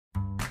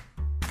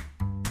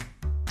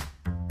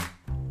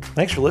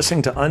Thanks for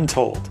listening to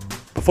Untold.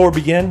 Before we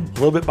begin, a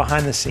little bit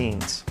behind the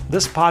scenes.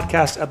 This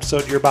podcast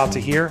episode you're about to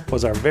hear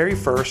was our very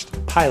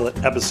first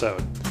pilot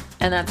episode.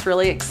 And that's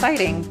really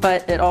exciting,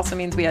 but it also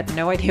means we had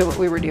no idea what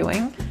we were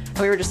doing.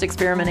 We were just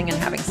experimenting and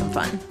having some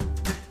fun.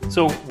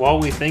 So while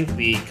we think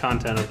the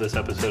content of this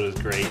episode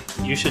is great,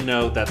 you should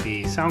know that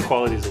the sound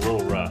quality is a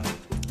little rough.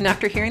 And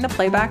after hearing the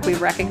playback, we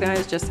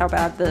recognized just how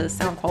bad the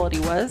sound quality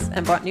was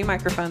and bought new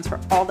microphones for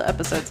all the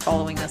episodes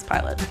following this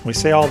pilot. We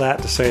say all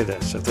that to say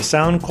this. If the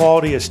sound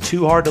quality is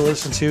too hard to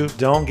listen to,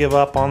 don't give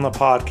up on the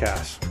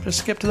podcast. Just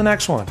skip to the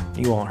next one.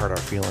 You won't hurt our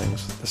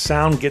feelings. The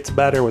sound gets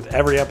better with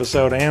every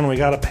episode, and we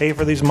got to pay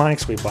for these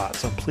mics we bought,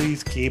 so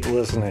please keep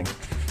listening.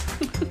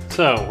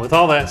 So with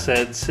all that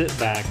said, sit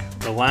back,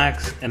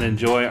 relax, and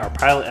enjoy our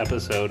pilot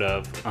episode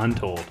of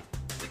Untold.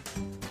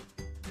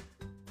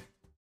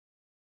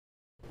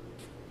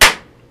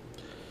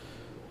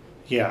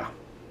 Yeah.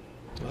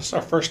 This is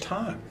our first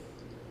time.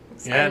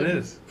 Yeah, it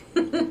is.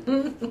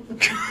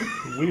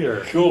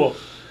 Weird. Cool.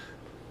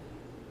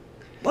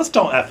 Let's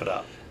don't F it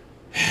up.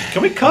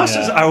 Can we cuss?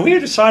 Yeah. Are we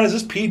deciding is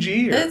this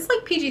PG? Or? It's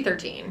like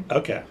PG-13.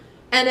 Okay.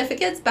 And if it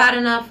gets bad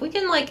enough, we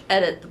can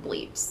edit the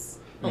bleeps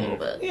a little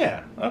bit.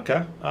 Yeah,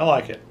 okay. I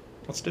like it.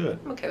 Let's do it.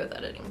 I'm okay with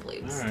editing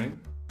bleeps. All right.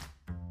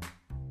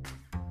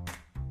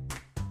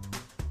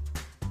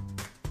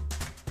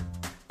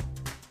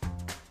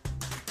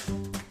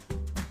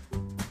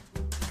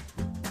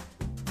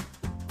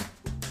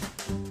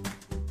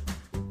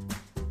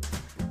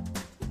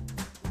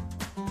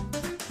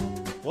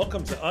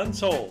 Welcome to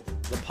Untold,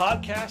 the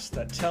podcast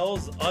that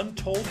tells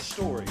untold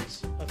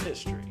stories of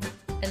history.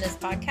 In this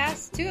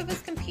podcast, two of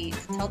us compete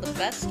to tell the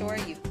best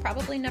story you've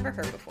probably never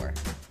heard before.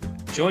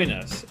 Join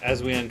us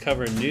as we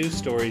uncover new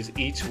stories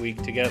each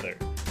week together.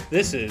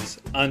 This is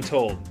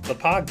Untold, the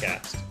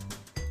podcast.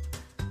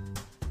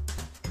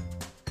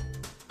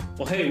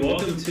 Well, hey,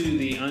 welcome to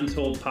the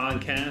Untold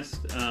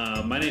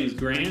podcast. My name is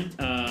Grant.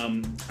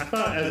 I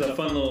thought as a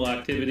fun little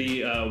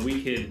activity,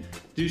 we could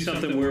do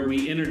something where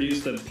we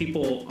introduce the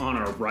people on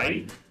our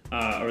right,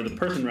 or the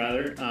person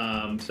rather.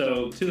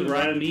 So to the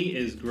right of me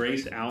is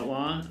Grace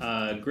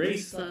Outlaw.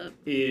 Grace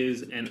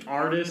is an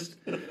artist.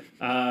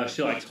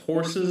 She likes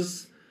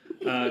horses.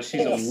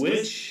 She's a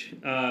witch.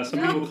 Some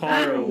people call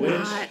her a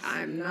witch.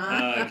 I'm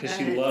not. Because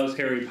she loves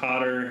Harry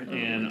Potter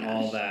and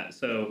all that.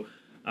 So,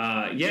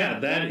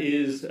 that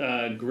is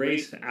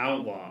Grace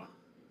Outlaw.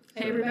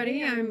 Hey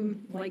everybody,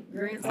 I'm like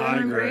Grant said, Hi,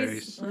 I'm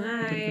Grace.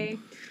 Hi.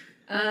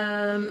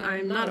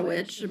 I'm not a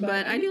witch,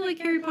 but I do like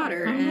Harry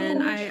Potter,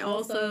 and I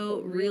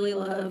also really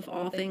love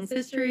all things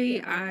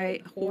history.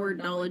 I hoard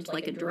knowledge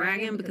like a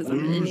dragon because I'm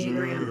an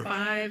Enneagram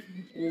 5.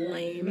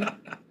 Lame.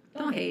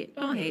 Don't hate.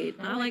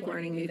 I like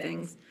learning new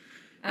things.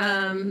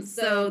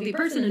 So the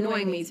person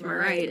annoying me to my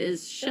right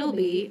is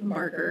Shelby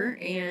Barker,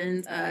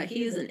 and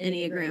he is an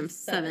Enneagram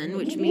 7,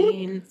 which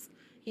means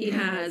he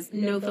has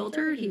no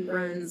filter. He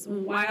runs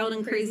wild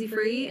and crazy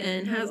free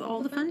and has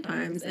all the fun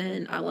times,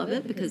 and I love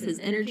it because his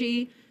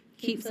energy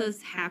keeps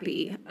us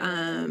happy.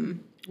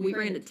 We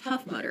ran to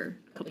Tough Mudder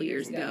a couple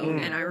years ago,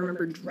 and I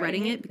remember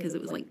dreading it because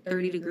it was like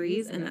 30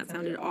 degrees, and that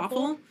sounded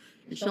awful.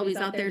 And Shelby's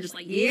out there just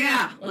like,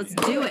 yeah, let's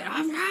do it.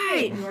 All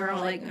right. And we're all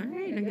like, all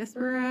right, I guess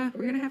we're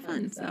going to have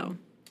fun. So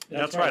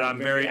That's right. I'm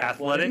very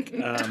athletic,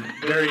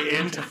 very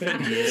into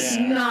fitness.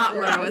 not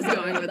where I was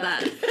going with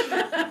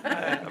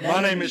that.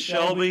 My name is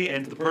Shelby,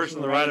 and to the person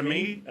to the right of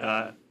me,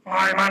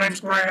 hi, my name's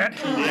Grant.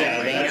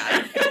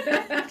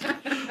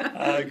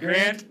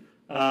 Grant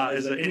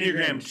is an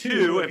Enneagram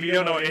 2. If you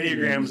don't know what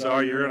Enneagrams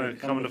are, you're going to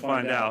come to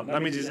find out.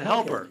 That means he's a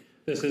helper.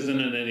 This isn't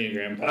an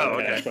Enneagram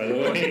podcast, by the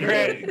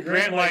way.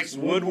 Grant likes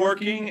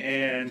woodworking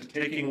and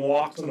taking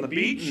walks on the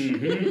beach.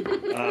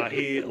 Mm-hmm.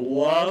 He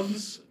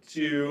loves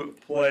to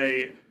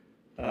play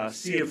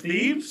Sea of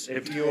Thieves.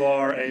 If you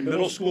are a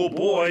middle school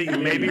boy, you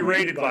may be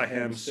rated by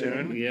him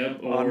soon.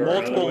 Yep, or on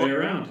multiple other way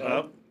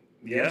around.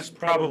 Yes,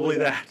 probably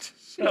that.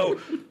 So,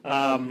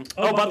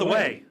 by the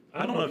way,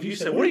 I don't know if you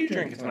said, what are you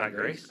drinking tonight,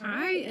 Grace?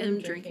 I am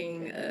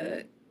drinking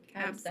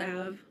Cab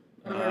Sav.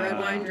 I'm a red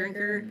wine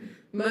drinker.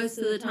 Most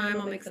of the time,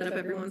 I'll mix it up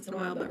every once in a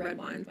while, but red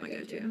wine's my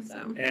go-to.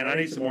 So. And I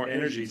need some more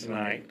energy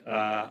tonight.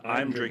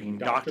 I'm drinking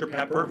Dr.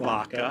 Pepper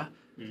vodka.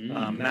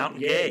 Mountain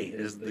Gay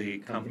is the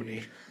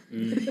company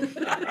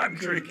I'm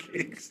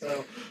drinking.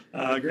 So,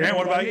 Grant,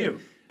 what about you?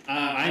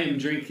 I am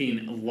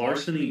drinking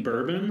Larceny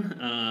Bourbon.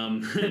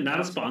 Not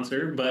a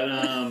sponsor, but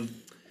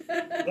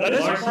That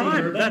is a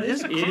crime. That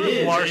is a crime. It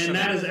is, Larceny. and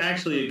that is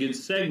actually a good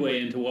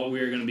segue into what we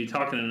are going to be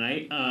talking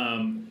tonight.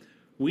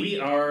 We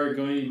are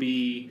going to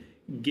be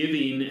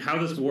giving, how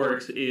this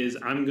works is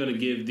I'm going to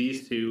give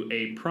these two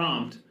a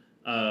prompt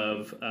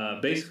of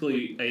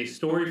basically a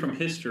story from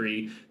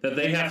history that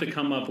they have to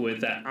come up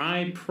with that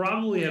I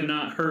probably have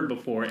not heard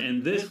before.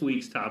 And this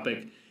week's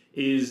topic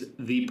is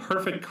the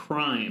perfect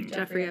crime.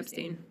 Jeffrey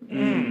Epstein.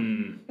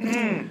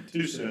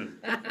 Too soon.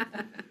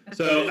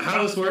 So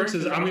how this works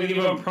is I'm going to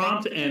give them a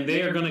prompt, and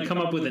they are going to come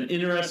up with an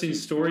interesting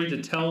story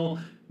to tell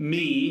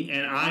me,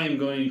 and I am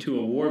going to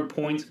award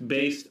points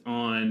based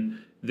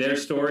on their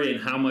story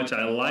and how much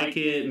I like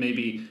it,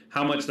 maybe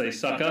how much they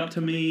suck up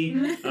to me,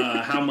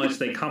 how much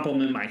they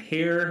compliment my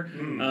hair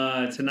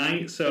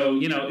tonight. So,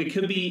 it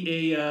could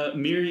be a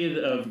myriad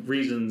of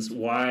reasons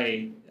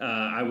why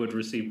I would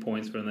receive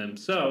points from them.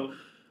 So,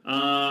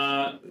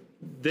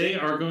 they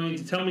are going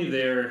to tell me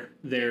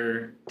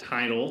their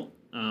title,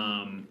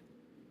 and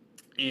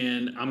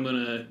I'm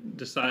going to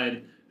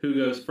decide who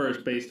goes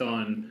first based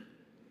on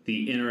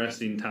the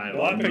interesting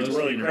title. Well, I picked a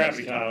really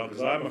crappy title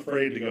because I'm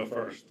afraid to go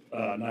first,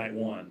 night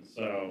one.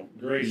 So,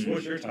 Grace,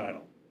 what's your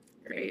title?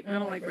 Great. I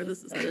don't like where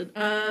this is headed.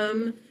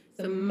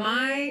 So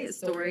my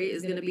story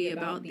is going to be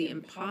about the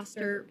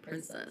imposter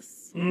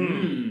princess.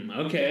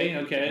 Okay.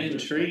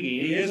 Intriguing.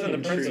 He is in the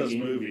princess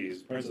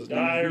movies. Princess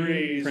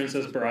Diaries.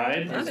 Princess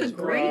Bride. That's a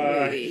great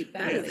movie.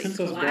 That is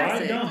Princess a Bride?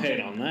 classic. Don't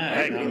hate on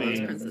that.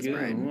 Princess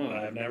Bride.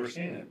 I've never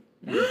seen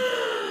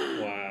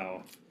it.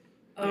 Wow.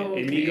 Oh,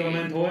 Inigo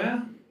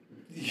Montoya?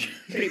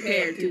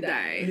 Prepare to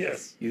die.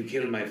 Yes. You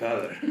killed my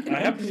father. I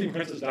haven't seen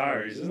Princess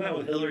Diaries. Isn't that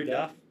with Hilary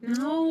Duff?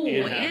 No,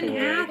 Anne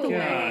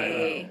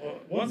Hathaway.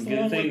 What's the Good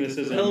one thing with this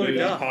isn't a Hilary movie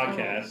Duff?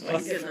 podcast. Oh, my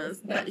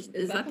goodness.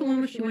 Is that the one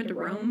where she went to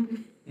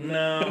Rome?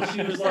 No,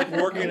 she was like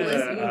working at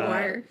Elizabeth a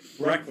McGuire.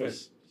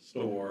 breakfast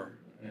store.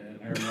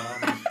 And her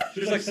mom,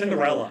 she was like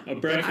Cinderella. A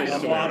breakfast A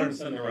store. modern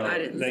Cinderella. I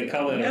didn't They see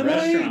call that. it a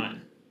Emily? restaurant.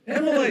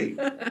 Emily!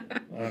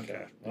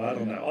 Okay. Well, I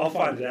don't know. I'll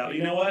find it out.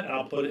 You know what?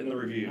 I'll put it in the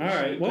reviews. All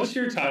right. What's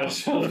your title,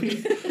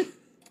 Shelby?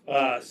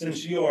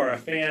 Since you are a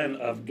fan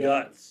of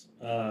guts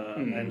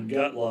and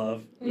gut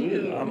love,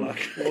 I'm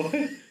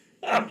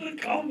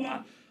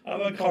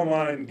gonna call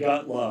mine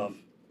gut love.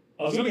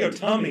 I was gonna go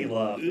tummy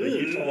love, but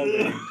you told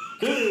me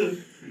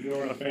you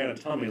weren't a fan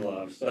of tummy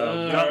love.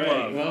 So gut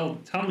love. Well,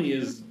 tummy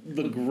is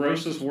the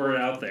grossest word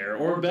out there,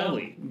 or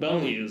belly.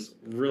 Belly is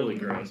really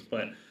gross,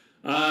 but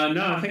no,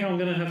 I think I'm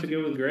gonna have to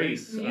go with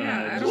Grace.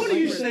 Yeah, What do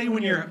you say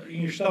when your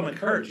stomach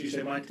hurts? You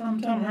say my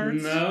tum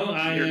hurts.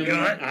 No, Your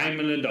gut? I'm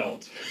an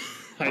adult.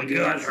 I do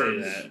gut not say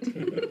hurts.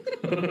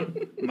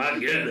 that. My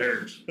gut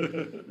hurts.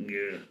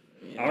 Yeah.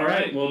 All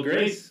right. Well,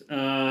 Grace,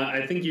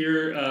 I think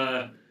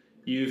you've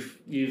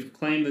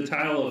claimed the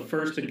title of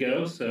first to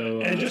go.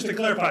 So, And just to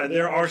clarify,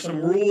 there are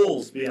some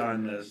rules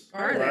behind this.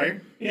 Are right?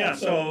 there? Yeah.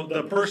 So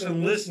the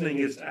person listening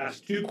gets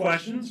asked 2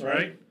 questions,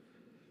 right?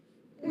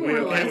 More or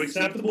Okay, less.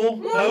 acceptable,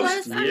 More or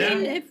host? less. I Yeah.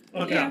 mean, if,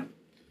 Okay. yeah.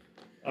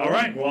 All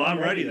right. Well, I'm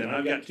ready then.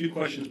 I've got 2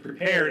 questions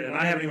prepared, and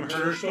I haven't even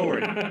heard her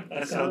story.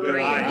 That's how good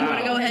Great. I Do am. you want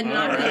to go ahead and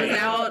knock All right. those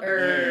out, or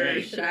All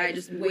right. should I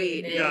just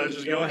wait? You gotta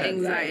just go ahead.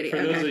 Anxiety. For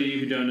those of you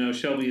who don't know,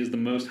 Shelby is the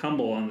most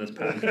humble on this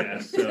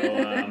podcast. So,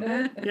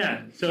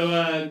 yeah.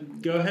 So,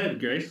 go ahead,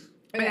 Grace.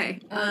 Okay.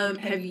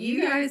 Have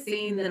you guys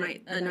seen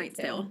A Knight's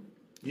Tale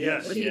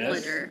Yes. with Heath Yes.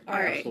 Ledger? All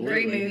right. Absolutely.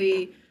 Great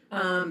movie.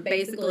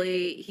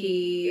 Basically,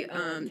 he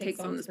takes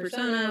on this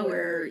persona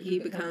where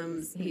he's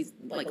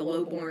like a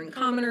low-born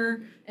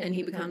commoner, and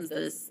he becomes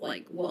this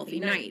like wealthy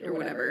knight or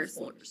whatever.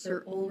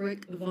 Sir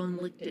Ulrich von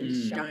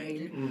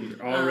Liechtenstein.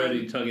 You're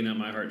already tugging at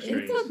my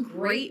heartstrings. It's a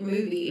great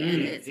movie,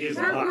 and it's He's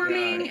a hot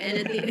heartwarming, guy. and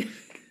at the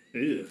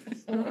Ew.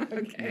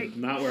 okay.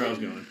 Not where I was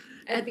going.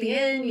 At the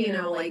end,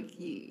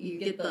 you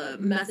get the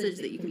message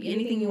that you can be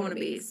anything you want to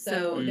be.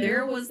 So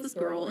there was this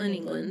girl in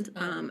England,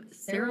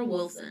 Sarah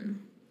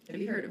Wilson.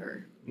 Have you heard of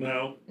her?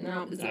 No.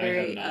 No, it's a I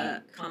very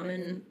have not.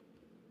 common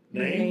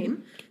Name?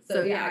 name.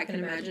 So yeah, I can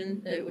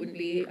imagine it wouldn't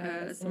be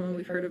someone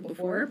we've heard of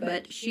before.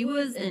 But she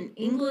was an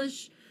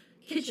English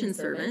kitchen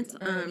servant.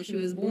 She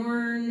was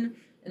born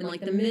in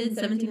like the mid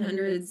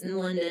 1700s in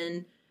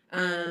London.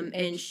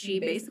 And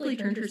she basically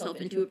turned herself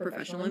into a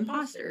professional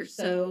imposter.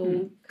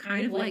 So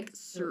kind of like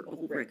Sir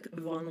Ulrich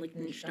von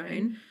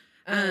Liechtenstein.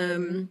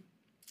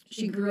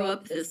 She grew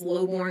up this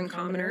low-born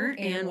commoner,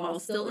 and while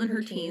still in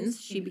her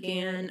teens, she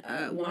began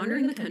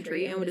wandering the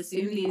country and would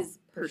assume these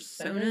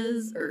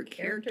personas or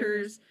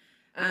characters.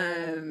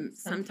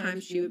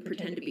 Sometimes she would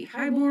pretend to be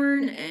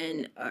highborn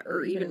and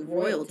or even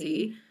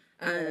royalty.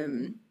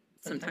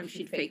 Sometimes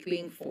she'd fake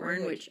being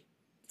foreign, which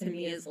to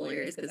me is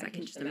hilarious because I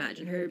can just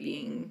imagine her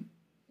being,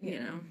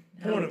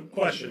 Point of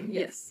question.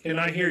 Yes. Can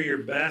I hear your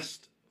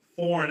best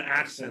foreign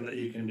accent that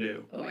you can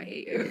do? Oh, I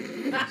hate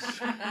you.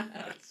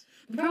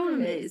 The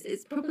problem is,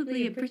 it's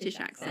probably a British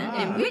accent,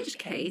 in which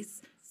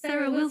case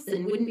Sarah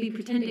Wilson wouldn't be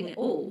pretending at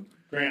all.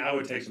 Grant, I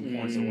would take some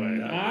points away.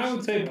 I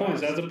would say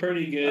points. That's a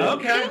pretty good.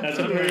 Okay. That's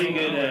a pretty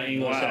good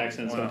English Wow.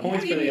 accent. So Wow.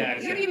 points for the You gotta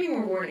accent. give me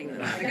more warning than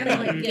that. I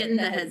gotta get in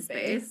the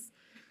headspace.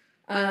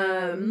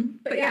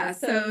 But yeah,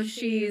 so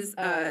she's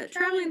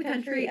traveling the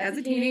country as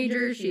a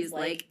teenager. She's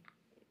like,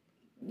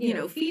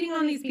 feeding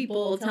on these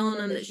people, telling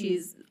them that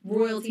she's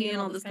royalty and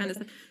all this kind of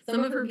stuff.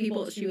 Some of her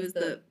people, she was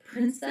the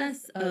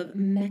Princess of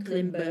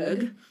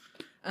Mecklenburg.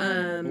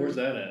 Where's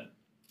that at?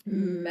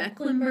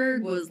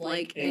 Mecklenburg was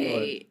like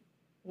England.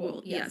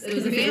 yes, it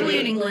was a family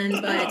in England,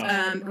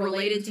 but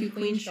related to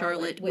Queen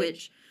Charlotte,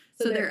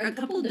 so there are a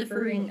couple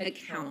differing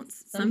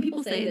accounts. Some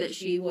people say that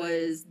she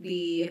was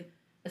the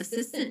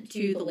assistant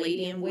to the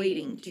lady in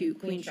waiting to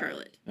Queen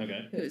Charlotte,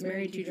 Okay. who was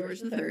married to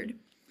George III.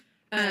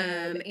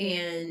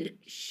 And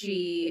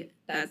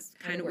that's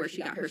kind of where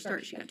she got her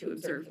start. She got to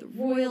observe the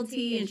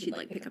royalty, and she'd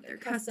like pick up their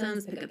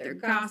customs, pick up their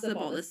gossip,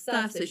 all this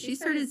stuff. So she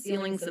started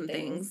stealing some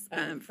things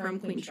from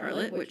Queen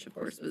Charlotte, which of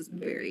course was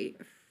very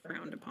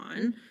frowned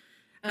upon.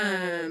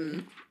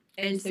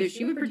 And so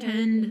she would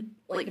pretend,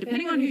 like,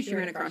 depending on who she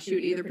ran across, she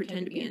would either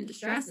pretend to be in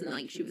distress and,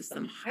 like, she was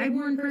some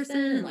highborn person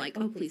and, like,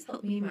 oh, please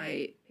help me.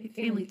 My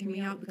family threw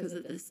me out because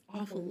of this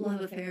awful love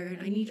affair and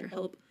I need your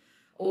help.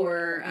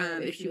 Or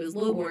if she was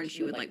lowborn,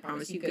 she would, like,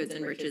 promise you goods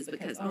and riches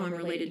because, oh, I'm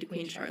related to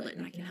Queen Charlotte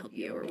and I can help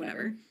you or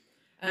whatever.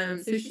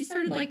 So she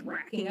started, like,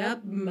 racking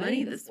up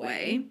money this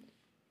way.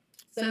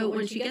 So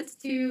when she gets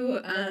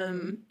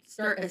to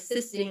start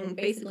assisting,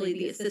 basically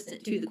the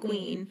assistant to the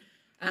queen,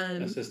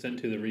 assistant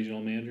to the regional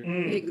manager?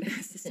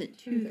 Assistant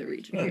to the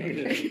regional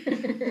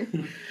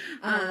manager.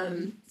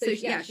 So,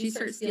 yeah, she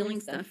starts stealing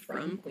stuff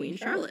from Queen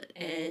Charlotte.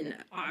 And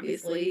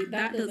obviously,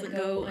 that doesn't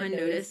go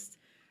unnoticed.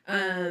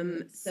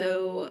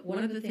 So,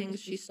 one of the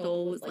things she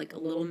stole was, like, a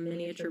little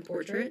miniature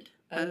portrait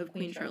of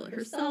Queen Charlotte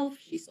herself.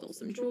 She stole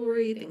some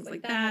jewelry, things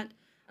like that.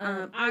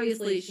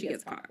 Obviously, she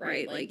gets caught,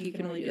 right? Like, you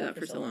can only do that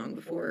for so long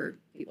before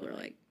people are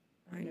like,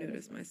 I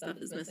noticed my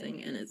stuff is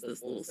missing, and it's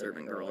this little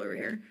servant girl over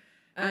here.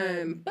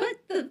 But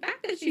the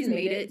fact that she's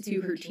made it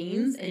to her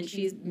teens and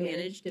she's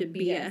managed to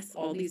BS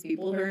all these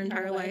people her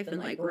entire life and,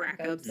 like, rack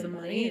up some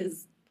money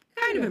is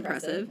kind of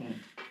impressive.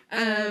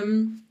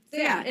 So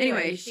yeah,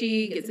 anyway,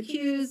 she gets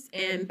accused,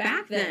 and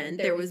back then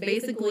there was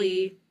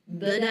basically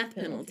the death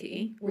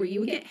penalty where you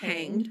would get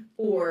hanged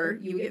or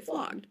you would get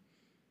flogged.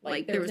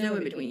 Like, there was no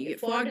in between. You get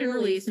flogged and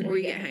released or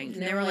you get hanged.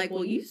 And they were like,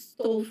 well, you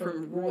stole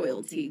from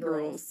royalty,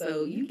 girl,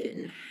 so you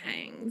getting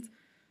hanged.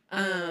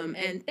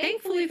 And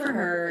thankfully for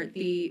her,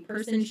 the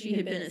person she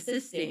had been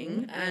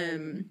assisting,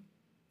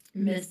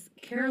 Miss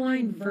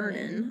Caroline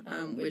Vernon,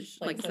 which,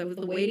 like I said, was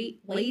the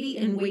lady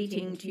in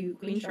waiting to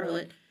Queen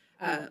Charlotte,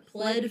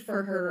 pled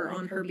for her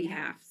on her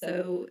behalf.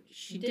 So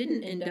she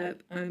didn't end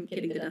up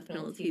getting the death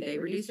penalty. They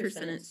reduced her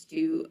sentence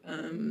to,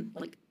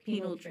 like,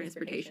 penal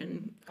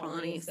transportation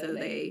colony. So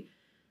they...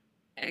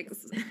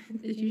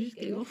 Did you just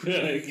giggle?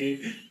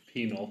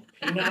 Penal.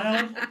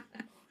 Penile?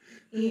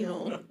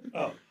 Penal.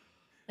 Oh.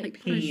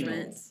 Like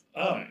punishments.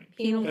 Oh.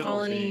 Penal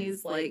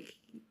colonies, like...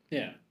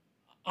 Yeah.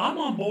 I'm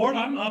on board.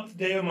 I'm up to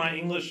date with my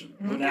English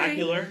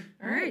vernacular.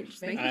 All right,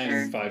 just making I'm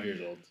sure. 5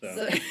 years old,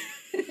 so.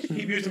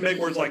 Keep using big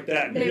words like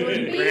that. They were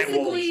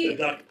basically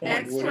deduct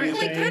points.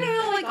 like kind of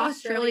how, like,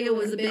 Australia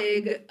was a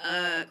big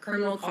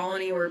criminal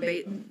colony where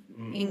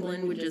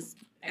England would just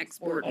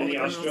export all Any the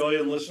criminals.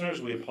 Australian listeners,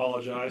 we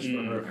apologize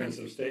for her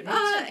offensive statements.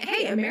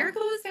 Hey, America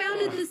was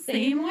founded the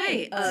same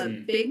way. A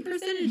big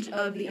percentage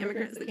of the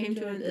immigrants that came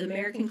to the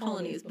American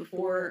colonies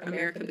before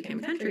America became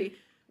a country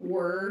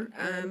were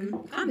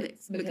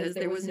convicts, because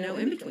there was no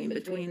in-between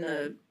between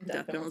the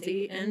death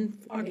penalty and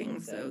flogging.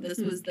 So this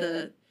was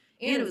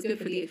and it was good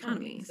for the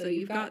economy. So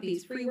you've got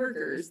these free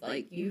workers,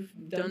 like, you've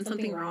done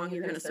something wrong,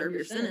 you're going to serve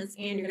your sentence,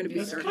 and you're going to be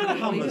That's kind of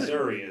how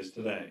Missouri is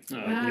today. So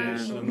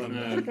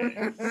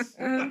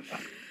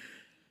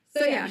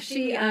yeah,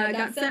 she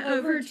got sent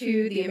over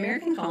to the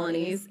American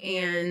colonies,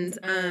 and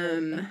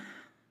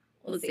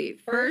let's see.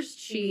 First,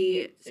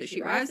 she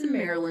arrives in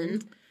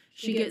Maryland.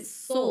 She gets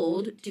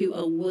sold to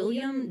a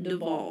William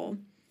Duval,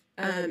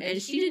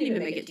 and she didn't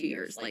even make it 2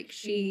 years. Like,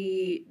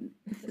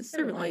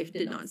 servant life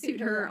did not suit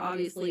her.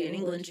 Obviously, in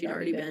England, she'd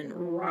already been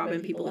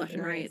robbing people left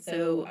and right.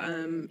 So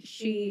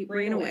she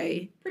ran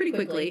away pretty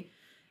quickly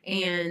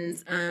and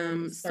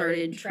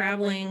started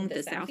traveling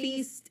the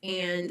Southeast.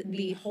 And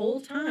the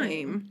whole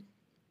time,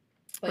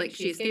 like,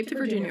 she escaped to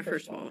Virginia,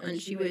 first of all, and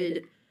she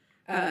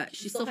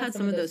still had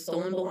some of those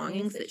stolen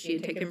belongings that she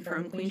had taken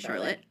from Queen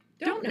Charlotte.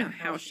 Don't know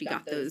how she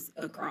got those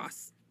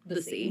across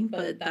the sea,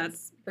 but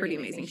that's pretty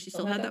amazing. She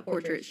still had that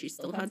portrait. She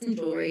still had some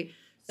jewelry.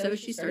 So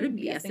she started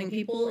BSing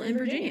people in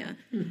Virginia.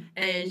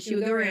 And she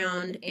would go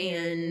around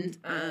and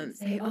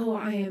say, oh,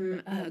 I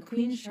am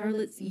Queen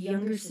Charlotte's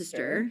younger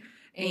sister.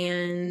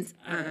 And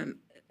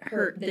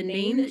the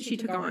name that she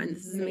took on,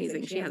 this is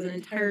amazing. She has an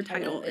entire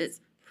title. It's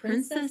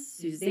Princess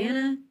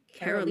Susanna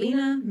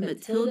Carolina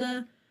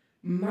Matilda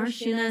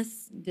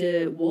Marchioness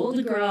de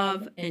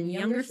Waldegrave and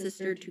younger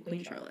sister to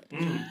Queen Charlotte.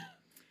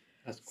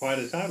 That's quite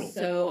a title.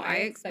 So I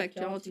expect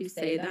y'all to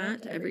say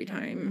that every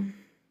time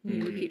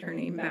you repeat her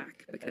name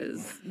back,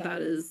 because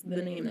that is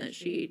the name that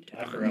she took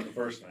I on. forgot the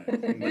first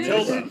name.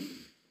 Matilda.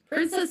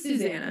 Princess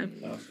Susanna,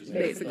 Oh, Susanna.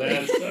 basically.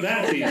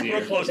 That's easier.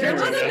 Real close to There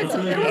was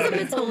Matilda. a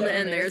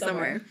Matilda in there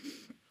somewhere.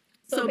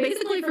 So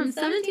basically from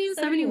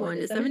 1771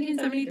 to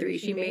 1773,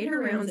 she made her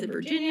rounds in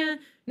Virginia,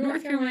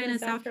 North Carolina,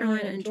 South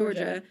Carolina, and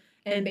Georgia,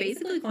 and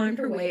basically climbed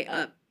her way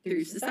up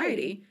through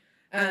society.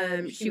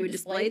 She would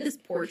display this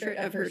portrait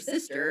of her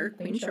sister,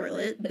 Queen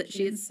Charlotte, that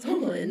she had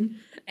stolen,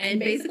 and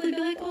basically be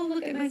like, oh,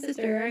 look at my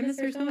sister, I miss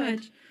her so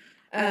much.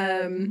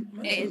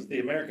 This is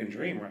the American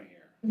dream right here.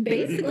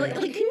 basically, like,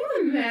 can you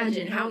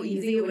imagine how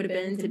easy it would have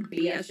been to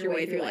BS your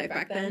way through life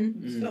back then?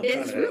 Still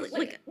It's kinda really, is.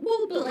 like,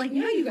 well, but, like,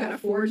 now you gotta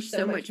forge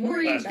so much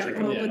more. You've That's got to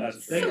true. come up Yeah, with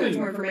that's so true. much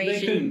more They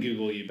information. couldn't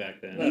Google you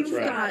back then. That's You've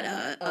right.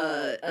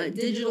 got a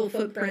digital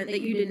footprint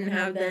that you didn't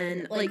have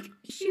then. Like,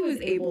 she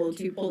was able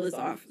to pull this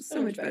off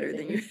so much better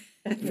than you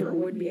ever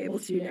would be able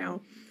to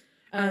now.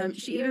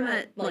 She even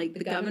met, like,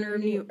 the governor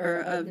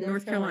of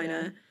North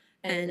Carolina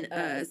and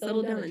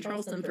settled down in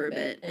Charleston for a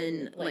bit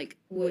and, like,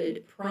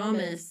 would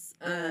promise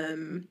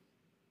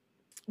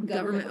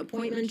government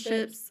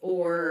appointmentships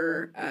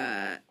or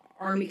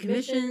army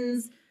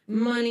commissions,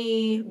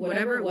 money,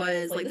 whatever it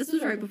was. Like, this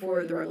was right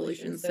before the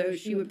revolution, so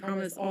she would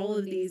promise all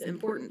of these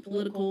important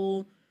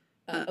political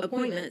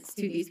appointments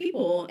to these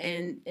people,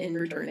 and in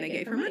return they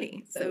gave her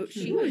money. So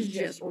she was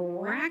just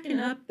racking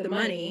up the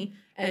money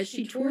as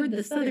she toured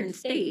the southern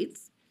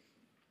states.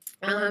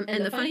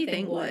 And the funny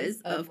thing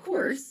was, of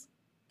course,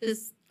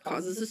 this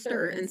causes a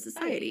stir in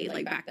society.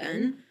 Like, back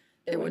then,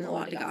 there wasn't a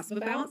lot to gossip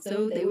about,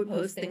 so they would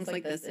post things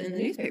like this in the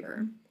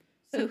newspaper.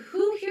 So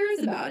who hears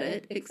about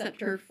it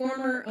except her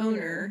former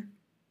owner,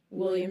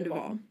 William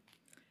Duvall?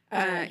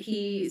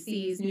 He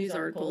sees news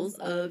articles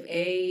of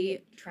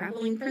a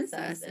traveling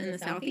princess in the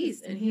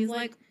southeast, and he's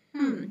like,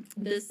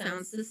 this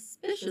sounds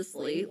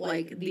suspiciously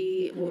like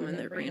the woman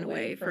that ran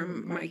away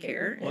from my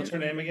care. What's her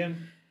name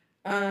again?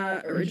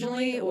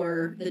 Originally,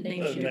 or the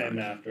name The she name found?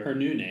 after. Her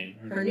new name.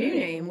 Her new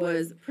name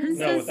was Princess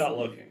No, without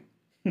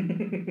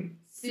looking.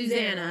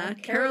 Susanna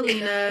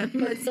Carolina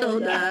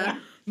Matilda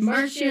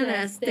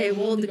Marchioness de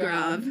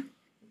Waldegrave.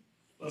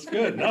 That's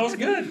good. That was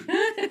good.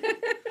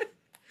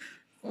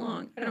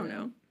 Long, I don't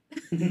know.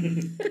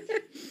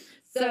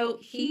 So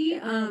he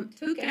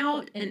took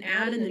out an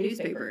ad in the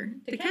newspaper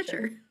to catch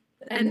her,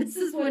 and this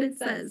is what it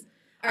says.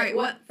 All right,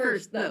 what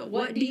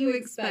do you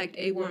expect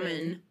a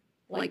woman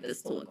like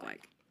this to look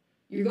like?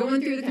 You're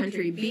going through the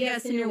country,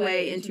 BSing your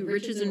way into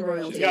riches and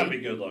royalty. She's got to be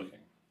good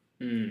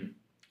looking.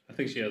 I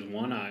think she has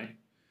one eye,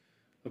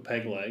 a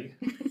peg leg,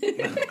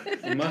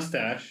 a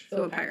mustache.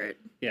 So a pirate.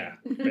 Yeah,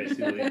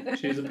 basically.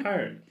 She's a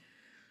pirate.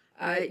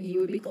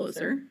 You would be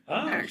closer,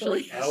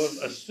 actually. I was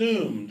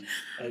assumed.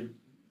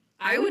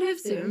 I would have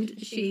assumed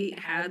she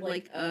had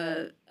like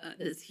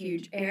this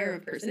huge air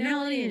of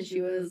personality, and she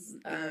was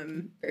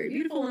very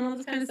beautiful and all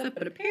this kind of stuff.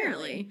 But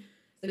apparently,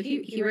 so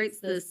he writes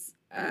this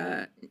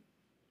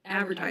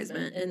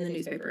advertisement in the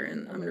newspaper,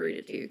 and I'm going to read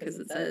it to you because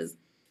it says,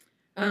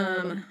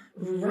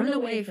 "Run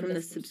away from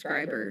the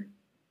subscriber.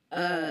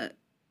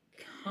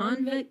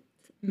 Convict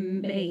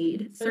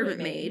servant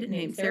maid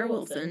named Sarah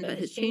Wilson, but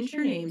has changed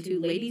her name to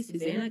Lady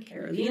Susanna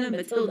Carolina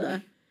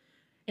Matilda,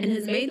 and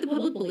has made the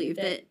public believe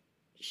that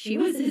she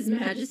was His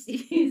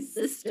Majesty's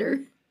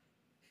sister,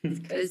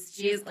 because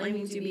she is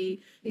claiming to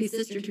be the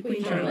sister to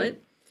Queen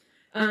Charlotte.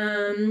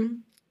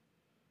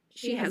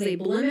 She has a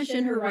blemish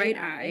in her right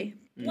eye,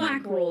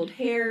 black rolled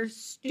hair,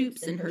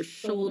 stoops in her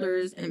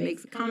shoulders, and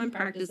makes a common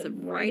practice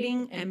of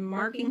writing and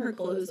marking her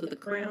clothes with a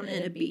crown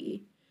and a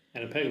bee."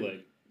 And a peg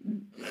leg.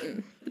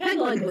 The peg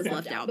leg was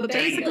left out, but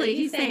basically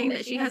he's saying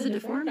that she has a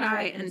deformed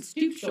eye and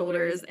stooped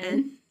shoulders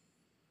and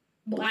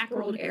black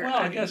rolled hair. Well,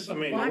 I guess, I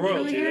mean, black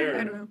royalty curly hair?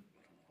 there. I don't know.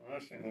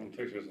 I've seen them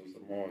pictures of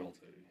some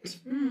royalty.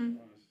 Mm.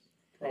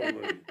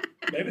 Probably.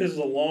 Maybe this is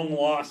a long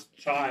lost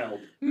child.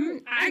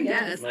 I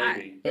guess.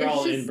 Maybe. They're It's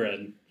all just-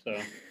 inbred, so.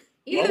 I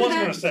Either wasn't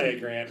that- going to say it,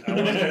 Grant. I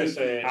wasn't going to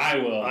say it. I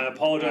will. I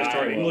apologize to I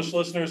our will. English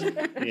listeners.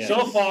 Yes.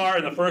 So far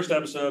in the first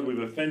episode, we've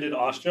offended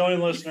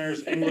Australian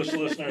listeners, English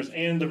listeners,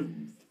 and the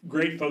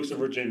great folks of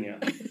Virginia.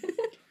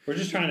 We're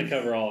just trying to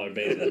cover all our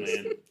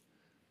bases, man.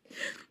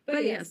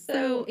 But yeah,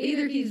 so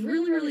either he's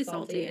really, really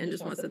salty and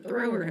just wants to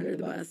throw her under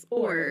the bus,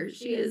 or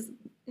she is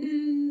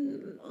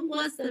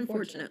less than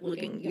fortunate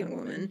looking young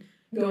woman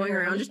going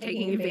around just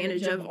taking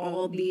advantage of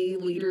all the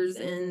leaders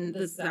in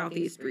the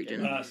southeast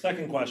region.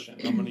 Second question.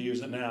 I'm going to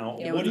use it now.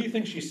 Yeah, What do you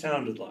think she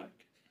sounded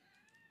like?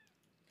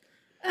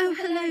 Oh,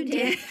 hello,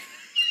 dear.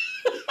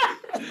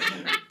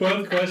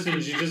 Both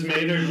questions, you just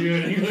made her do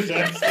an English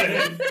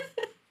accent.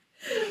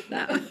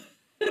 That,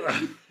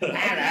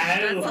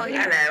 Hello. all you-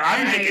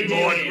 I'm making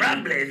more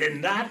grumbly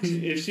than that.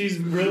 If she's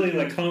really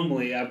like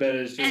homely, I bet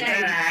it's just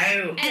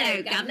Hello.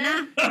 Hello,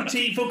 governor.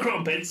 Tea for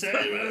crumpets.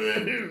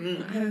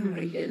 Oh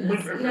my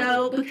goodness.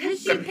 No,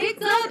 because she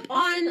picks up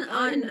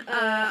on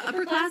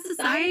upper class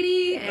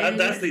society and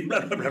That's the.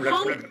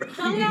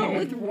 hung out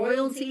with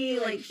royalty.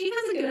 Like, she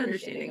has a good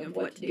understanding of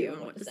what to do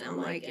and what to sound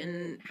like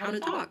and how to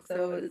talk.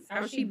 So it's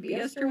how she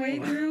BS'd her way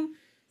through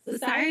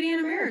society in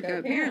America,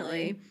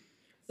 apparently.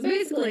 So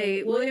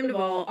basically, William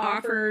Duvall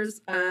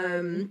offers,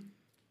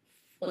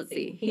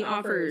 he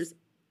offers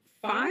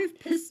 5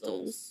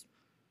 pistols.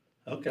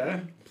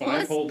 Okay.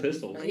 5 whole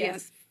pistols.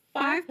 Yes,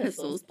 5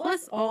 pistols,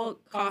 plus all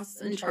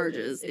costs and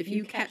charges if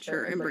you catch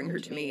her and bring her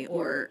to me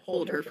or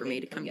hold her for me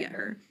to come get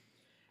her.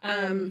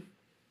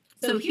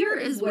 So here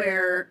is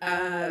where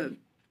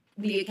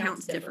the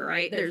accounts differ,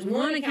 right? There's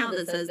one account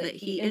that says that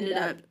he ended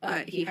up,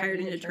 he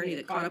hired an attorney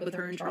that caught up with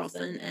her in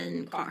Charleston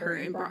and caught her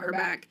and brought her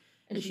back,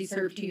 and she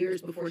served 2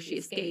 years before she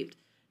escaped.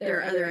 There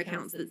are other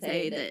accounts that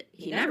say that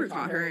he never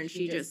caught her and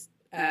she just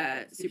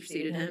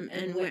superseded him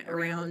and went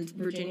around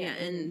Virginia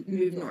and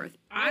moved north.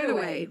 Either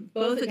way,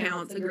 both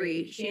accounts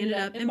agree she ended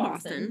up in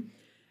Boston,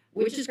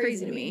 which is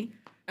crazy to me,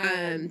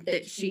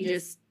 that she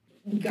just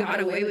got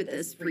away with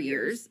this for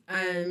years.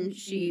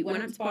 She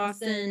went up to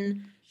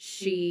Boston.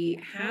 She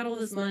had all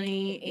this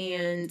money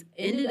and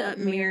ended up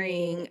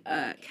marrying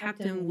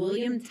Captain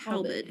William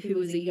Talbot, who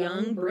was a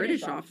young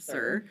British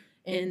officer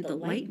in the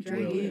Light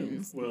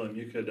Dragoons. William,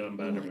 you could have done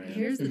better, man.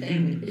 Here's the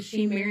thing.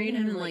 She married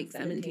him in like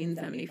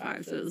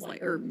 1775, so it was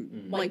like, or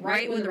like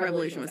right when the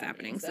revolution was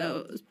happening. So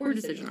it was a poor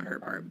decision on her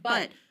part.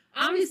 But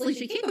obviously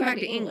she can't go back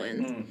to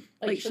England.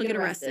 Like she'll get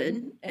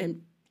arrested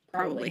and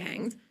probably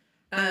hanged.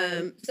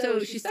 So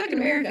she's stuck in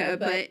America,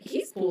 but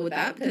he's cool with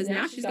that because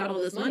now she's got all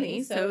this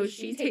money. So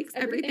she takes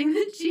everything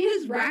that she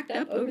has racked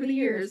up over the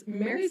years,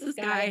 marries this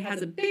guy,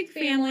 has a big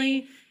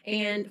family,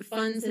 and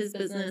funds his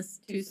business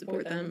to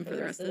support them for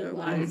the rest of their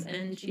lives.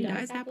 And she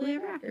dies happily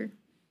ever after.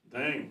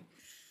 Dang.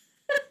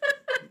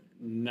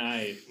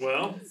 Nice.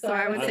 Well, So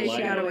I would say like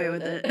she got it. away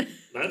with it.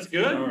 that's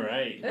good. All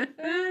right.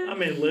 I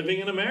mean, living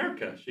in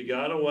America. She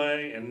got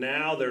away, and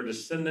now their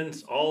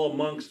descendants all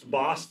amongst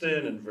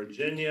Boston and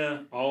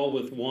Virginia. All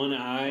with one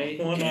eye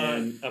One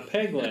and a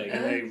peg leg.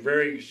 And a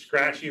very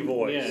scratchy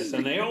voice. Yes,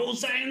 and they all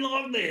sang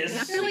like this.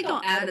 I feel like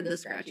I'll add the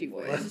scratchy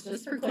voice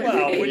just for Well,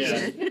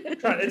 clarification.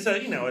 it's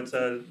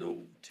a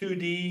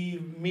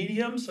 2D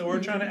medium, so we're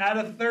trying to add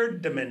a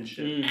third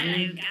dimension.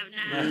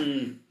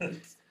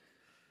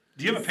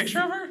 Do you have a picture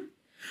of her?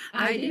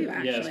 I do,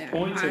 actually. Yes,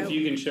 points if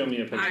you can show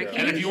me a picture. I of can.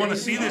 And it. if you want to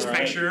see this All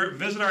right. picture,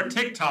 visit our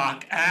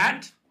TikTok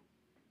at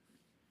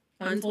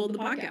Untold the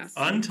podcast.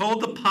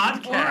 Untold the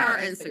Podcast. Or our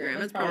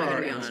Instagram. It's probably Or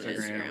our going to be on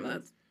Instagram. Instagram.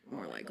 That's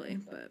more likely.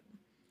 But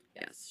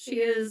yes,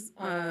 she is,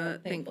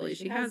 thankfully,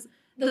 she has,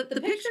 the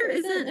picture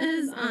isn't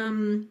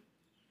as,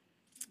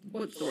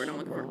 what's the word I'm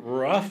looking for?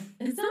 Rough.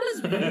 It's not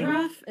as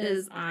rough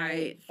as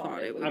I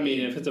thought it would be. I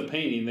mean, if it's a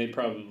painting, she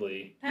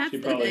probably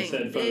thing.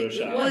 said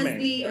Photoshop. It was I mean,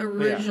 the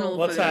original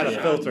Let's add a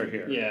Photoshop. filter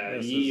here. Yeah,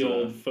 This ye is,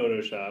 old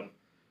Photoshop.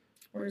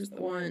 Where's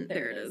the one?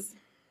 There it is.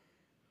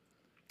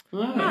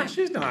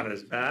 She's not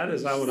as bad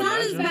as I would It's not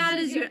imagine. as bad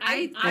as you.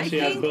 I She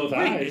has think both Wait,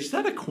 eyes. is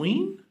that a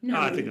queen?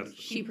 No, I think that's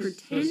she that's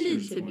pretended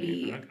just to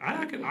be. queen.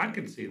 I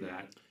can see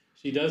that.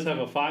 She does have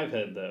a 5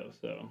 head though,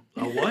 so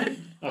A what?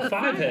 a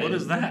 5 head. What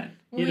is that?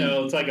 You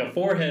know, it's like a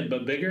 4-head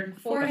but bigger.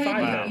 Forehead, A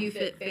 5 Wow. head. you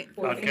fit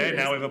four Okay, fingers.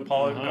 now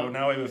we've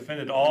now we've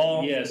offended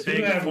all Yes, who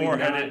big have we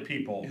four-headed not-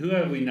 people. Who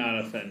have we not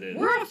offended?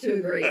 We're off to a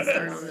great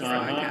start on this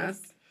Uh-huh.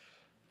 podcast.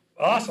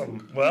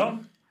 Awesome.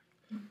 Well,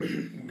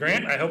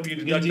 Grant, I hope you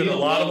deducted a deal.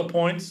 lot of the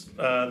points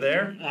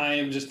there. I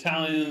am just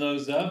tallying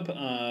those up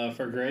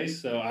for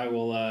Grace, so I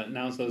will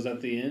announce those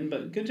at the end.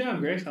 But good job,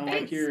 Grace. I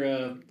like Thanks.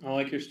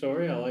 your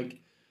story. I like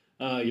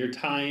your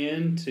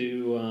tie-in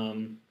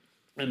to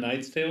A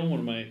Knight's Tale, one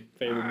of my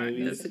favorite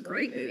movies. That's a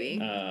great movie.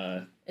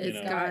 It's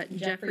you know. got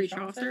Geoffrey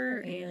Chaucer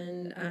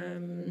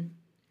and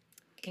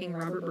King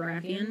Robert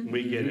Baratheon.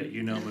 We get it.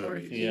 You know Or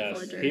movies. Heath Yes,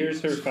 Ledger.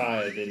 here's her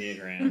 5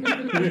 Enneagram.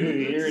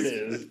 Here it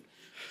is.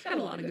 It's got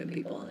a lot of good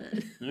people in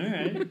it. All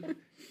right,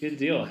 good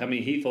deal. I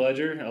mean, Heath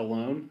Ledger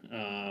alone,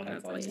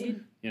 That's all you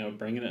need.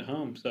 bringing it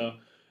home. So,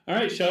 all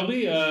right,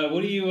 Shelby,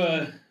 what are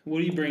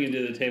you bringing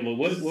to the table?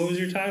 What was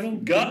your title?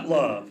 Gut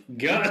love.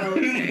 Gut,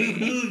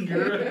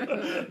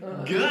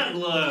 gut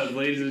love,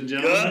 ladies and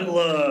Gut gentlemen.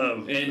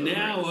 love. And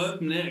now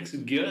up next,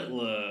 gut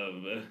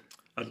love.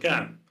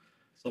 Okay.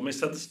 So let me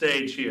set the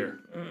stage here.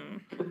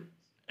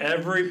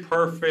 Every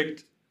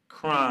perfect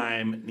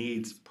crime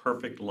needs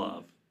perfect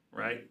love,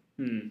 right?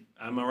 Am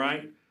I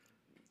right?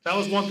 That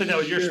was one thing that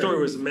was your Sure. story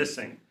was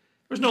missing.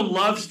 There was no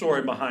love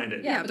story behind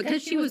it. Yeah,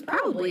 because she was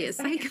probably a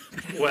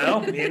psychopath.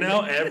 Well,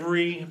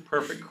 every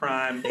perfect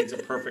crime needs a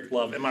perfect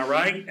love. Am I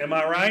right? Am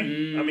I right? I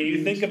mean,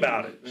 you think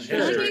about it.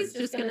 Shelby's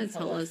just going to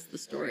tell us the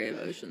story of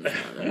Ocean's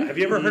 11. Have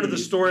you ever heard of the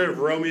story of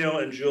Romeo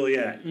and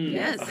Juliet?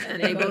 Yes,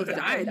 and they both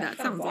died. That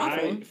sounds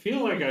awful. I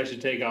feel like I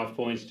should take off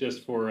points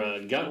just for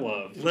gut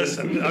love.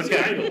 Listen,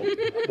 okay.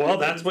 Well,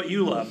 that's what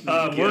you love.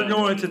 We're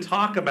going to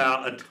talk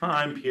about a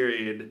time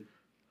period.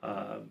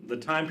 The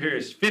time period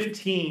is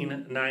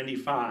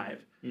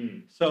 1595.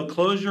 So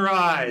close your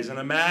eyes and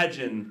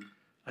imagine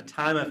a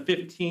time of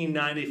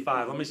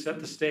 1595. Let me set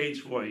the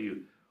stage for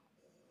you.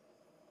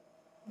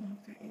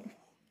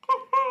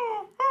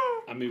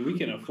 I mean, we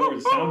can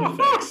afford sound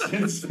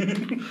effects.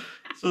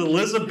 So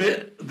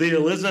the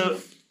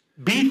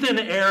Elizabethan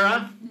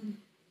era,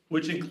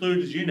 which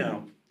includes,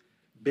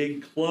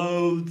 big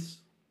clothes,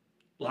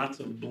 lots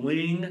of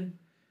bling,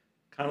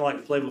 kind of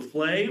like Flavor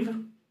Flav,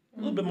 a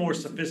little bit more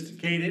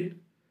sophisticated.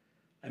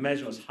 I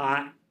imagine it was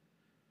hot.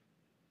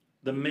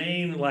 The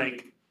main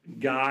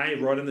guy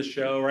running the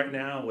show right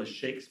now was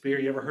Shakespeare.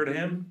 You ever heard of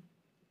him?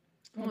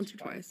 Once or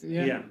twice.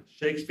 Yeah.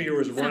 Shakespeare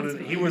was Sounds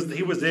running. He was it.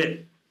 It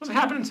was a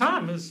happening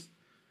time. It was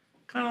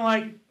kind of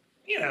like,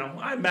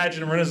 I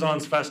imagine a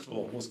Renaissance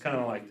festival was kind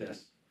of like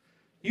this.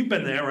 You've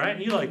been there, right?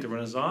 You like the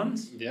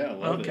Renaissance. Yeah, I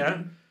love it.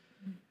 Okay.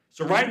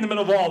 So right in the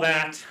middle of all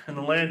that, in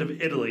the land of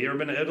Italy. You ever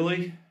been to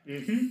Italy?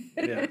 Mm-hmm.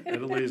 Yeah,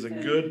 Italy is a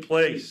good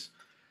place.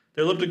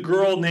 There lived a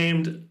girl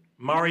named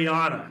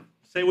Mariana.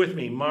 Say with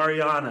me,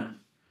 Mariana.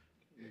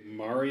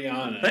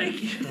 Mariana.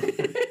 Thank you.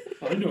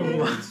 I know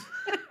words.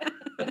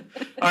 All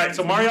right,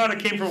 so Mariana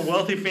came from a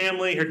wealthy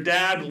family. Her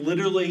dad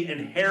literally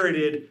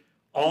inherited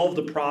all of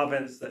the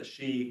province that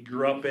she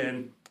grew up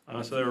in,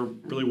 so they were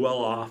really well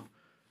off.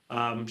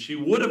 She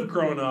would have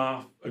grown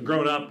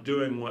up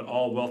doing what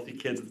all wealthy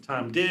kids at the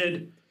time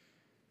did.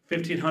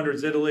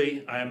 1500s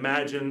Italy, I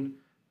imagine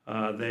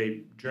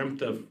they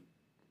dreamt of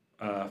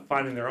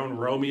finding their own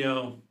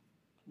Romeo,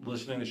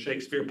 listening to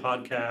Shakespeare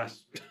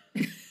podcasts,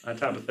 that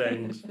type of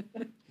things.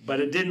 But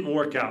it didn't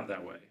work out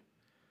that way.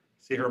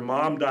 See, her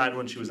mom died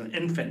when she was an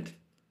infant.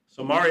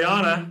 So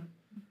Mariana,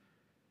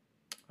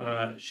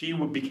 she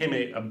became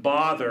a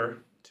bother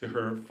to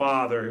her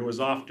father, who was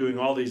off doing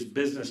all these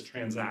business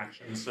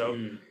transactions.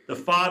 So the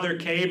father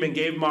came and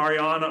gave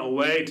Mariana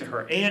away to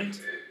her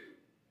aunt,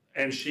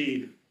 and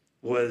she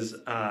was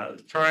so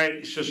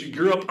she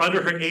grew up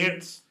under her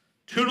aunt's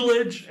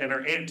tutelage, and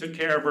her aunt took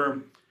care of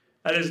her.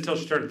 That is until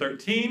she turned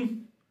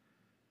 13,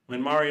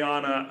 when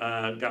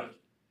Mariana got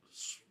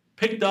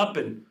picked up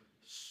and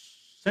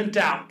sent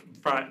out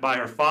by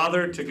her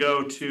father to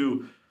go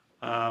to,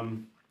 a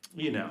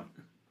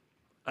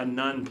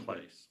nun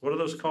place. What are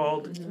those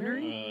called?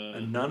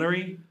 A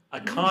nunnery? A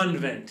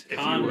convent, if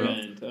you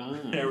will.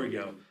 There we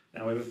go.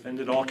 Now we've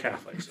offended all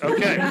Catholics.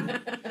 Okay.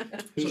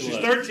 So she's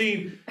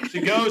 13.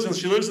 She goes and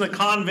she lives in a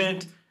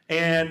convent.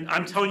 And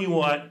I'm telling you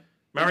what,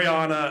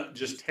 Mariana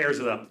just tears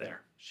it up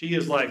there. She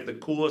is like the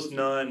coolest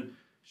nun.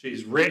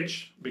 She's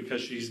rich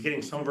because she's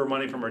getting some of her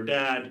money from her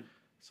dad.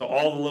 So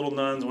all the little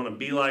nuns want to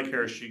be like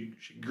her. She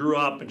grew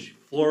up and she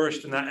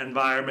flourished in that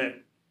environment.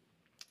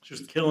 She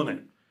was killing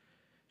it.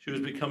 She was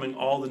becoming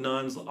all the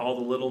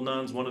little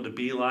nuns wanted to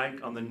be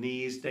like, on the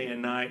knees day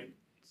and night,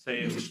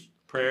 saying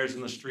prayers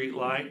in the street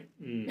light.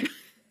 You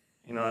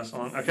know that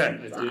song? Okay.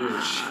 I do.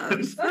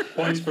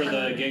 Points for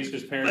the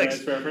Gangster's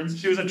Paradise reference.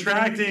 She was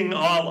attracting a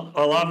lot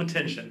of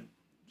attention.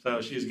 So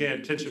she was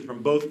getting attention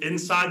from both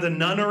inside the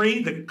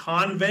nunnery, the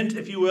convent,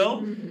 if you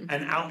will,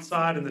 and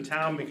outside in the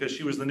town, because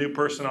she was the new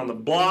person on the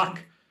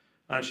block.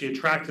 She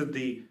attracted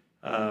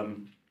her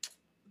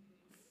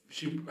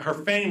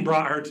fame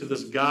brought her to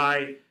this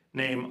guy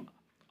named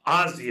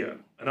Ozio.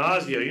 And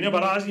Ozio, you know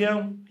about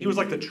Ozio? He was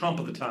like the Trump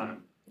of the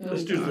time.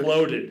 This dude's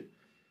loaded.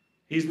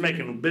 He's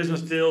making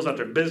business deals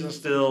after business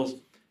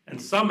deals.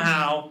 And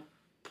somehow,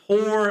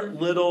 poor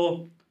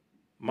little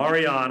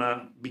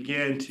Mariana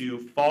began to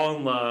fall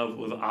in love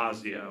with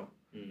Ozio.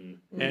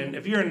 And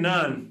if you're a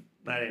nun,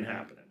 that ain't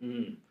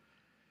happening.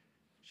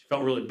 She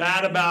felt really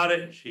bad about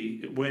it.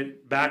 She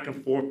went back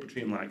and forth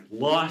between like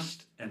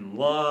lust and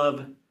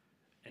love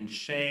and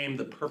shame.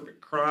 The perfect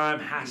crime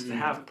has to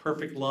have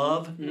perfect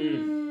love.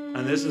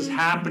 And this is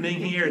happening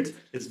here.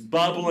 It's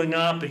bubbling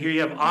up. And here you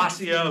have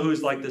Ozio,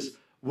 who's like this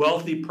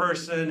wealthy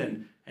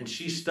person, and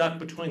she's stuck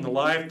between the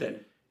life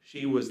that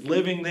she was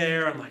living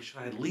there. I'm like, should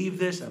I leave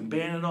this and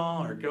abandon it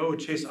all, or go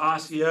chase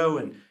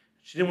Ozio? And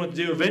she didn't know what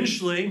to do.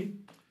 Eventually,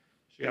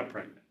 she got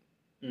pregnant.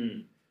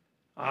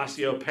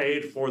 Ozio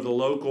paid for the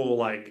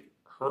local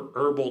her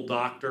herbal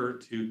doctor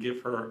to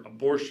give her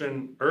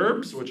abortion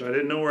herbs, which I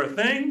didn't know were a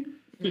thing,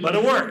 but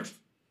it worked.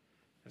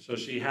 And so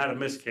she had a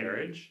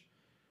miscarriage,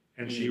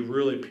 and she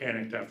really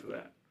panicked after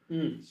that.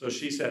 So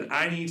she said,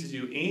 I need to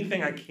do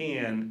anything I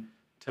can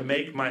to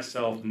make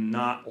myself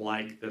not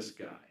like this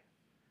guy.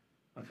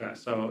 Okay,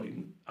 so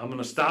I'm going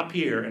to stop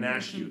here and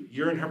ask you,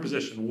 you're in her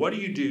position. What do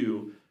you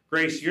do?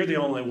 Grace, you're the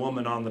only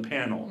woman on the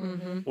panel.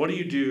 What do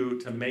you do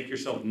to make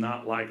yourself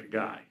not like a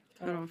guy?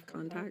 Cut off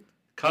contact.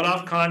 Cut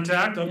off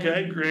contact.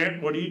 Okay,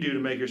 Grant, what do you do to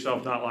make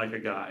yourself not like a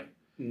guy?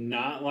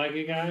 Not like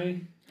a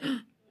guy?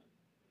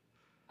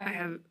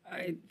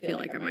 I feel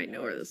like I might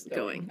know where this is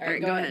going. All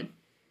right, go ahead.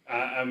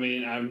 I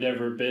mean, I've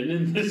never been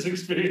in this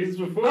experience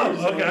before.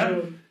 Oh,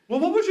 okay. Well,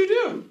 what would you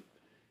do?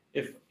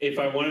 If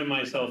I wanted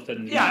myself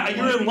to... Yeah,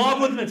 you're in love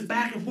with him. It's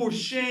back and forth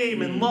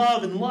shame and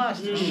love and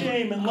lust and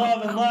shame and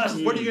love and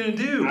lust. What are you going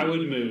to do? I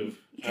would move.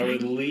 I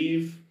would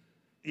leave.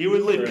 You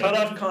would leave. Cut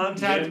off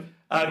contact.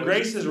 Yep.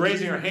 Grace is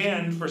raising her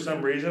hand for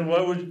some reason.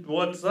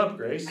 What's up,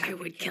 Grace? I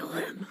would kill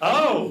him.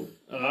 Oh.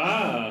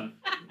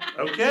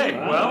 Okay.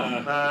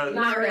 Well.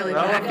 Not really,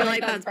 but I feel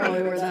like that's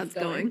probably where that's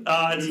going.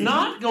 It's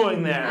not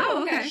going there.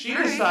 Oh, okay. She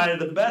decided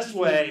the best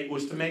way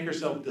was to make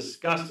herself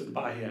disgusted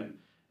by him.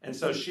 And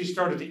so she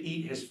started to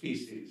eat his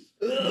feces.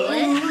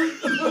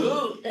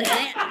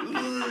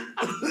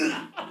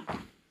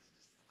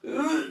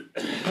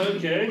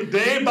 Okay.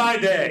 Day by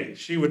day,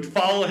 she would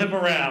follow him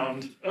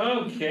around.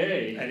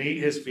 Okay. And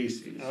eat his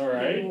feces. All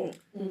right.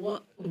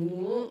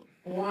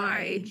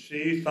 Why?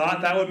 She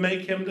thought that would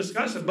make him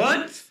disgusted,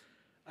 but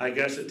I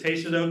guess it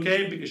tasted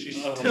okay because she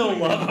still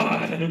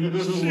loved him.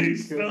 She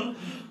still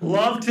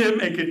loved him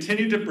and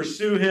continued to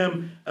pursue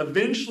him,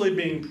 eventually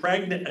being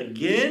pregnant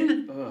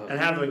again and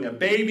having a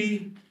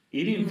baby.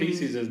 Eating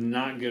feces is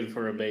not good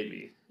for a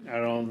baby. I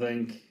don't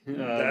think.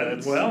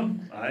 The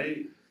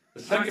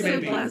second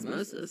baby.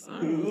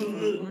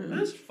 Toxoplasmosis.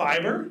 That's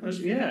fiber. That's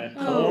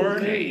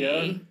corn. There you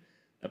go.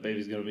 That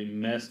baby's gonna be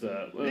messed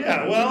up.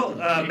 Yeah, well,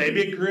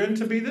 maybe it grew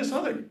into be this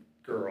other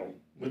girl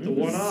with the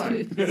one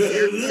eye.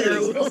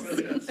 Sarah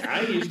Wilson.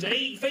 I used to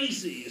eat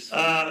feces.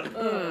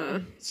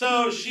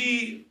 So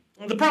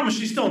the problem is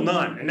she's still a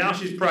nun, and now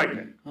she's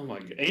pregnant. Oh my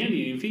god. And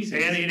eating feces.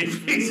 And eating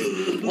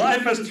feces.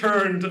 Life has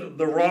turned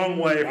the wrong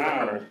way for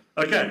her.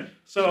 Okay,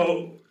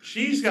 so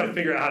she's got to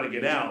figure out how to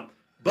get out.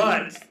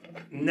 But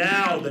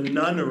now the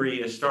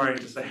nunnery is starting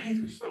to say, hey,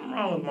 there's something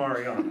wrong with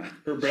Mariana.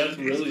 Her breath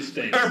really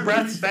stinks. Her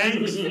breath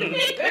stinks. They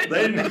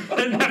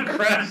didn't have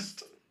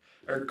Crest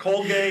or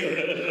Colgate.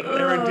 They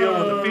were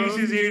dealing with the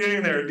feces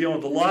eating. They were dealing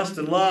with the lust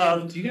and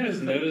love. Do you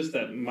guys notice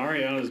that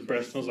Mariana's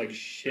breath smells like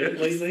shit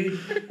lately?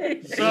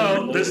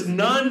 So this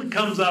nun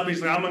comes up.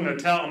 He's like, I'm going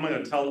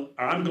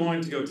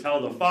to go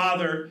tell the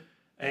father.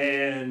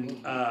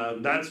 And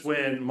that's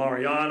when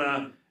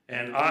Mariana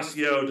and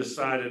Osseo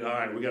decided, all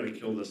right, we got to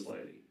kill this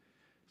lady.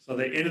 So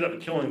they ended up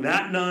killing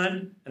that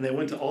nun, and they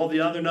went to all the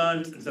other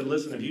nuns and said,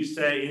 listen, if you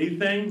say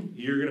anything,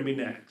 you're going to be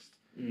next.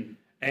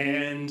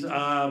 And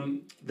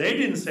they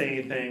didn't say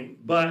anything,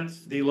 but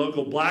the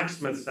local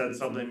blacksmith said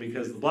something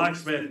because the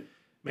blacksmith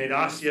made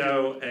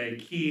Osseo a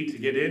key to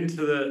get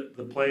into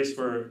the place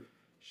where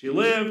she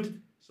lived,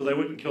 so they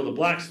wouldn't kill the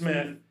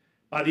blacksmith.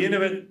 By the end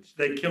of it,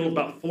 they killed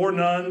about 4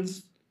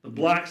 nuns, the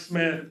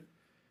blacksmith.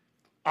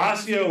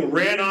 Osseo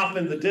ran off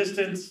in the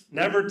distance,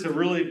 never to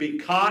really be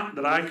caught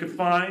that I could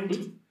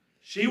find.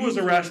 She was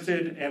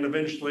arrested, and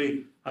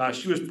eventually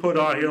she was put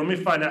on here. Let me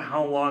find out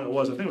how long it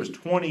was. I think it was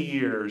 20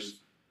 years.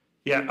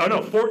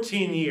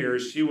 14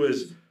 years. She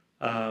was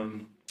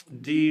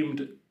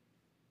deemed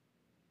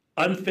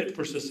unfit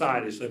for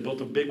society, so they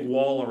built a big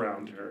wall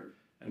around her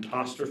and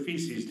tossed her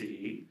feces to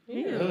eat.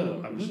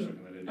 I'm just joking.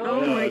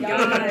 Oh my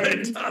God.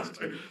 They tossed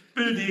her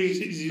food to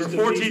eat. For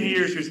 14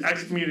 years, she was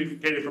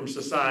excommunicated from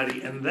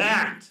society, and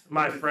that,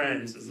 my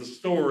friends, is the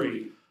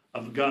story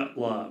of gut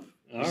love.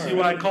 You see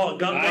why I call it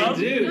gut love? I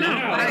do. No,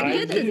 Now I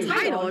get do. the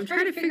title. I'm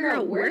trying to figure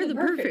out where the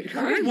perfect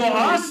crime Well,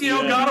 was.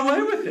 Osseo got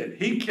away with it.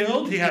 He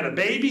had a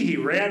baby, he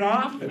ran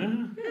off.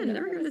 And Yeah,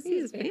 never going to see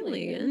his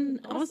family again.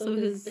 Also,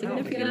 his I don't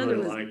think he significant other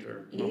really was liked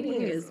her.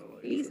 eating his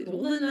feces.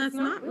 Well, then that's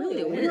not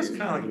really a Well, that's win.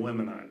 kind of like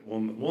a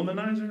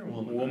womanizer.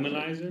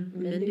 Womanizer?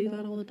 Men do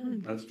that all the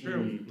time. That's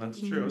true. That's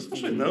true.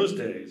 Especially in those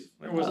days.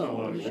 There wasn't a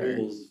lot of sure.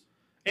 rules.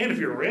 And if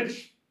you're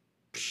rich,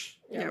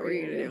 Yeah, what are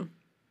you going to do?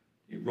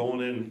 you're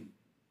rolling in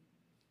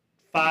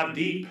 5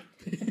 deep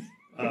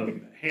of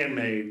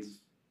handmaids.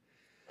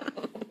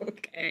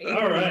 Okay.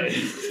 All right.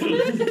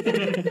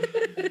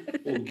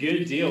 Well,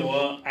 good deal.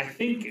 Well, I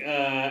think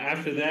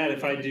after that,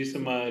 if I do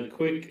some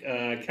quick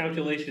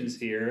calculations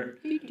here.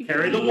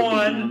 Carry the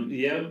one.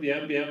 Yep.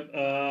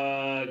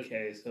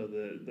 Okay, so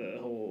the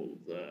whole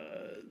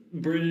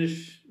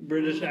British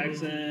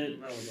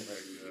accent. That wasn't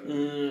very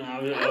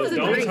good. That was a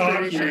Don't great talk.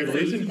 British You're accent.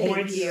 losing Thank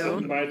points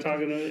you. by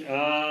talking to me.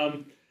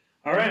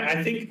 All right,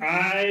 I think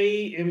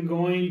I am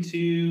going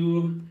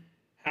to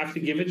have to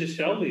give it to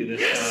Shelby this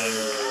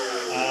time.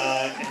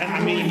 I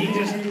mean, he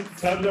just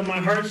tugged on my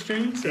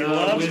heartstrings. He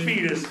loves with-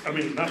 fetus. I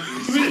mean, not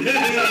fetus.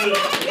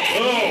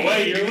 Oh,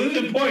 wait, you're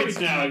losing points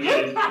now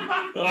again.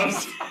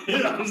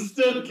 I'm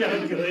still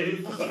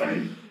calculating.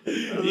 Sorry.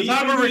 At the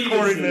time we're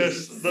recording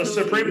this, the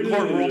Supreme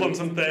Court ruled on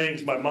some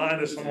things. My mind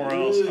is somewhere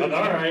else. All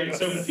right,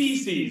 so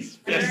feces.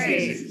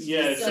 Feces.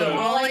 Yeah, So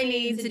all I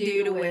need to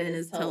do to win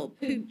is tell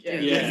poop jokes.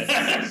 Yes.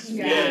 Got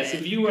Yes.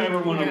 it. If you ever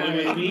want to Got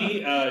limit it.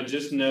 me,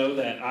 just know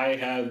that I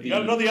have You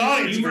gotta know the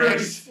audience,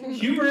 Grace.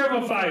 humor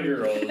of a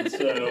 5-year-old.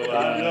 So,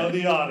 Gotta know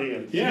the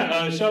audience.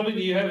 yeah, Shelby, do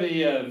you have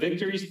a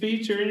victory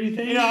speech or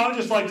anything? You know, I would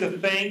just like to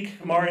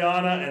thank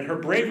Mariana and her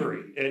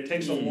bravery. It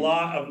takes a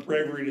lot of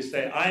bravery to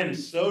say, I am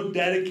so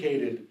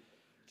dedicated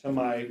to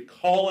my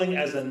calling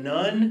as a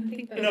nun.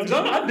 You know,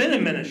 because I've been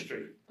in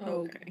ministry.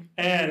 Oh, okay.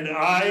 And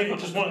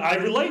I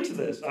relate to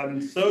this.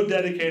 I'm so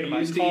dedicated to You my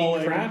used to eat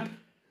calling. crap?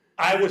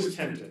 I was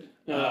tempted.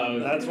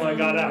 That's when I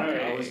got out.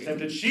 I was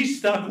tempted. She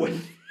stuck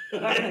with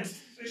it.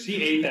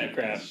 She ate that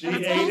crap. She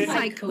That's ate called it.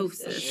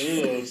 psychosis.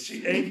 Ugh.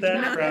 She ate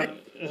that crap.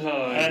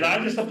 Oh, And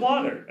I just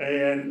applaud her.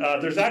 And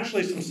there's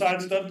actually some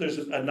side stuff. There's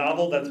a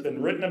novel that's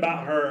been written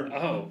about her.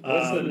 Oh,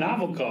 what's the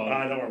novel called?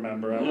 I don't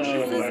remember. I wish Oh, you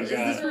would my have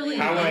God. this really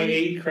How I un-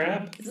 Ate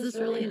Crap? Is this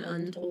really an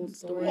untold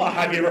story? Well,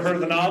 have you ever heard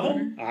of the novel?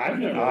 I've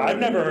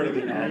never heard of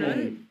the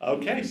novel.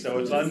 Okay, so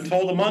it's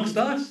untold amongst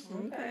us.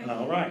 Okay.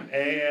 All right.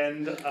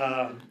 And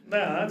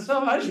so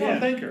I just want to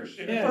thank her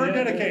for her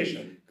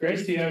dedication.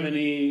 Grace, do you have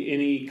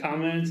any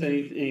comments?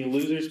 Any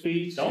loser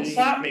speech? Don't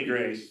slap me,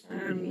 Grace.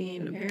 I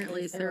mean,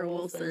 apparently Sarah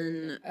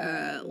Wilson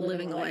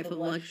living a life of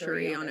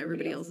luxury on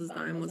everybody else's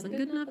dime wasn't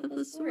good enough of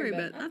the story,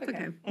 but that's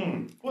okay.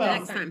 Well,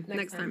 Next time.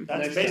 that's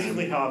Next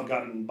basically how I've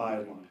gotten by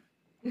in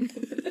life.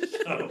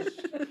 So,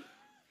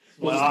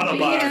 Well,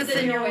 BS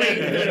in your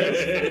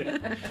way.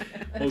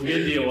 Well,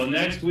 good deal. Well,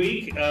 next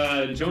week,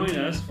 join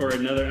us for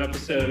another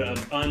episode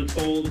of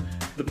Untold,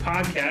 the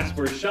podcast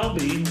where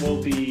Shelby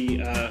will be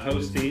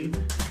hosting.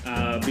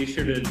 Be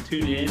sure to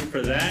tune in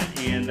for that,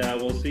 and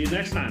we'll see you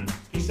next time.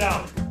 Peace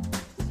out.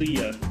 See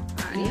ya.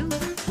 Adios.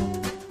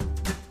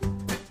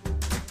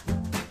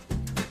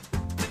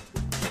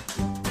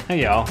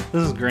 Hey y'all,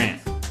 this is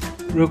Grant.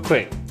 Real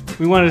quick,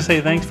 We wanted to say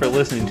thanks for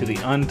listening to the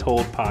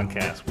Untold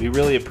podcast. We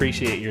really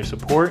appreciate your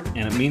support,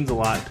 and it means a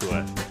lot to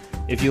us.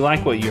 If you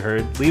like what you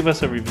heard, leave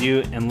us a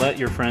review and let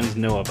your friends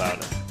know about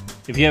us.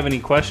 If you have any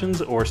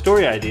questions or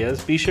story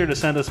ideas, be sure to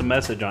send us a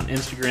message on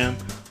Instagram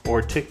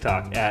or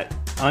TikTok at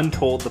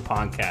Untold the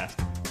Podcast.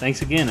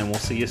 Thanks again, and we'll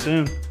see you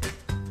soon.